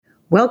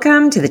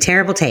Welcome to The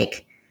Terrible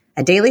Take,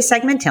 a daily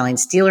segment telling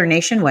Steeler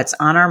Nation what's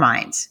on our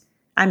minds.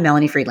 I'm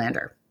Melanie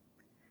Friedlander.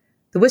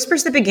 The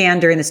whispers that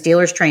began during the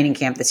Steelers training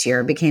camp this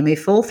year became a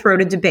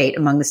full-throated debate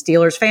among the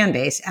Steelers fan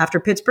base after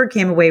Pittsburgh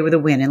came away with a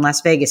win in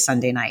Las Vegas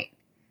Sunday night.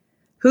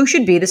 Who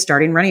should be the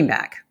starting running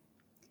back?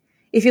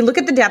 If you look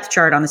at the depth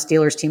chart on the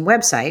Steelers team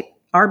website,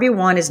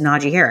 RB1 is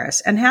Najee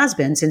Harris and has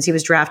been since he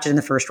was drafted in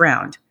the first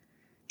round.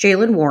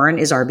 Jaylen Warren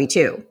is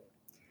RB2.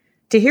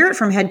 To hear it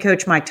from head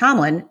coach Mike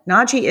Tomlin,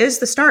 Najee is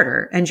the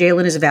starter and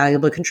Jaylen is a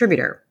valuable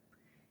contributor.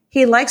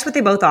 He likes what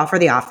they both offer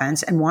the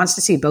offense and wants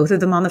to see both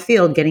of them on the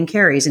field getting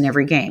carries in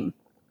every game.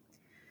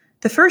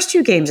 The first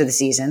two games of the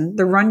season,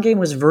 the run game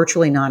was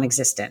virtually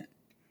non-existent.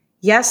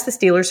 Yes, the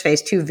Steelers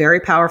faced two very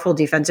powerful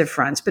defensive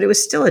fronts, but it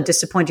was still a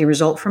disappointing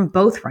result from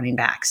both running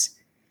backs.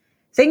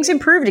 Things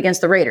improved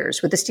against the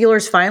Raiders, with the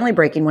Steelers finally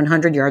breaking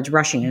 100 yards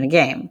rushing in a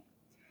game.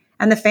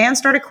 And the fans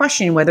started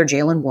questioning whether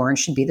Jaylen Warren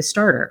should be the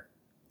starter.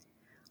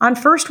 On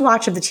first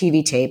watch of the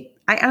TV tape,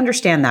 I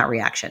understand that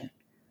reaction.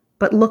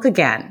 But look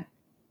again.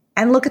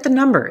 And look at the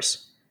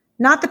numbers.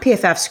 Not the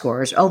PFF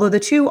scores, although the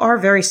two are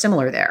very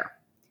similar there.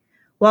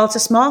 While it's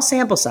a small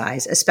sample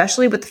size,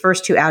 especially with the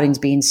first two outings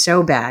being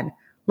so bad,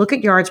 look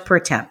at yards per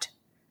attempt.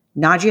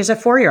 Najee is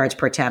at 4 yards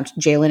per attempt,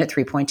 Jaylen at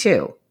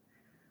 3.2.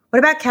 What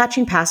about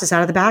catching passes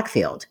out of the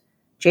backfield?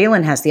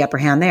 Jaylen has the upper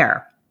hand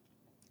there.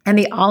 And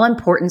the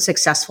all-important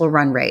successful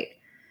run rate.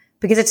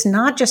 Because it's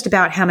not just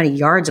about how many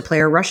yards a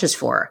player rushes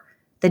for.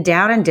 The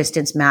down and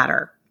distance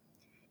matter.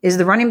 Is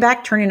the running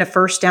back turning a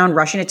first down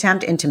rushing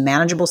attempt into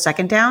manageable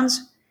second downs?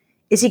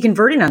 Is he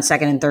converting on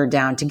second and third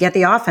down to get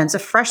the offense a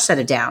fresh set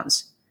of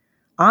downs?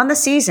 On the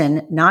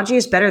season, Najee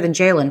is better than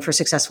Jaylen for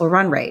successful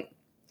run rate.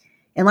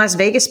 In Las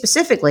Vegas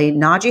specifically,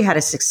 Najee had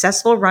a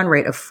successful run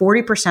rate of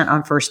 40%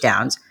 on first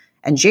downs,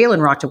 and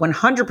Jaylen rocked a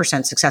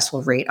 100%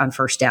 successful rate on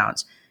first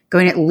downs,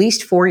 going at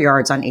least 4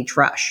 yards on each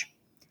rush.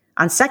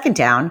 On second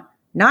down,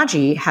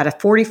 Najee had a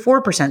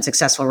 44%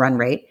 successful run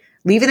rate,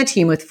 leaving the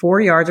team with 4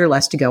 yards or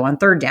less to go on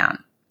third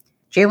down.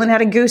 Jaylen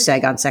had a goose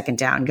egg on second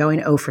down, going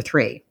 0 for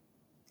 3.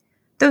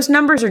 Those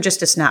numbers are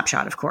just a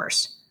snapshot, of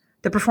course.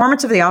 The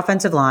performance of the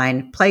offensive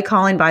line, play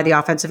calling by the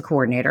offensive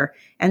coordinator,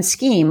 and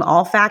scheme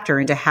all factor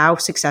into how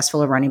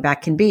successful a running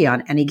back can be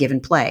on any given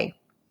play.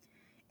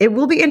 It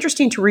will be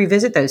interesting to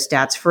revisit those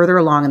stats further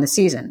along in the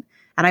season,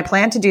 and I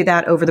plan to do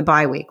that over the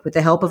bye week with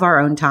the help of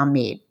our own Tom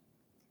Mead.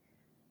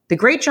 The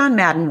great John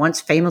Madden once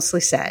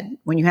famously said,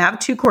 "When you have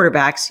two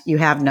quarterbacks, you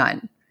have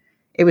none."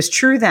 It was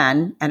true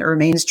then, and it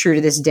remains true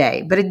to this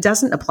day, but it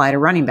doesn't apply to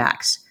running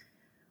backs.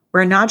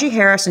 Where Najee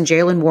Harris and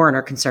Jaylen Warren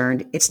are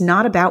concerned, it's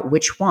not about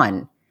which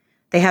one.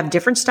 They have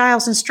different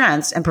styles and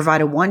strengths and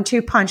provide a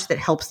 1-2 punch that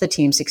helps the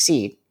team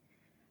succeed.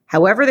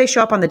 However they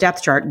show up on the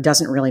depth chart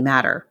doesn't really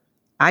matter.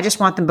 I just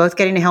want them both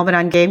getting a helmet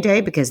on game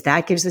day because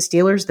that gives the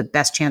Steelers the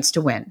best chance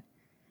to win.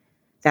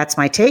 That's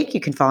my take.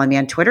 You can follow me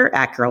on Twitter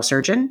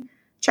 @GirlSurgeon.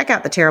 Check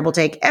out The Terrible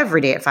Take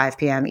every day at 5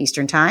 p.m.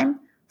 Eastern Time.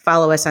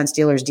 Follow us on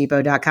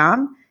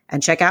SteelersDepot.com.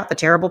 And check out The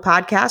Terrible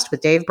Podcast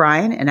with Dave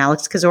Bryan and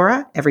Alex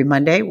Kozora every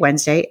Monday,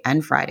 Wednesday,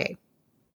 and Friday.